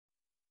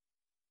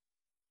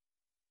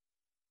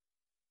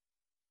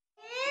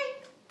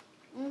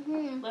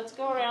let's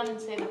go around and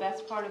say the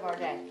best part of our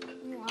day.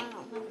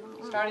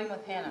 Starting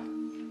with Hannah.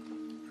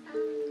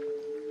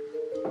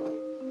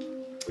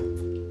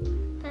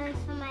 Thanks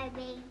for my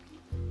baby.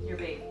 Your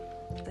baby.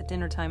 At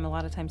dinner time, a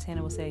lot of times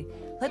Hannah will say,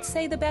 let's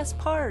say the best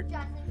part.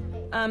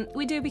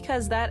 We do,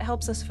 because that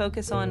helps us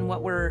focus on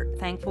what we're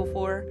thankful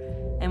for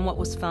and what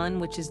was fun,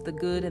 which is the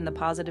good and the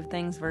positive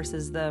things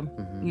versus the,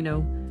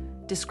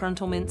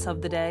 disgruntlements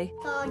of the day.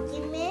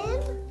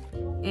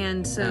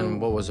 And so...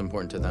 And what was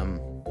important to them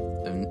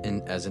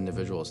as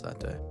individuals that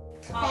day?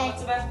 Mom,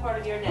 what's the best part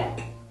of your day?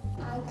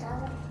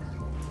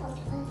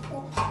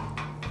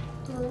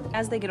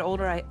 As they get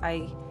older,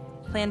 I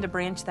plan to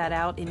branch that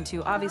out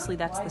into, obviously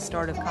that's the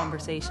start of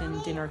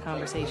conversation, dinner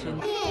conversation.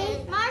 My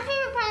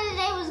favorite part of the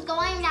day was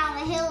going down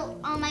the hill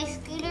on my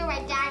scooter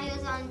where Daddy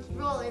was on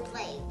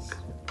rollerblades.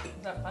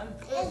 Is that fun?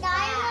 The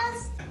guy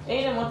was...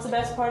 Aiden, what's the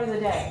best part of the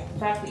day? The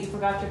fact that you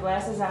forgot your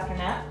glasses after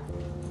nap?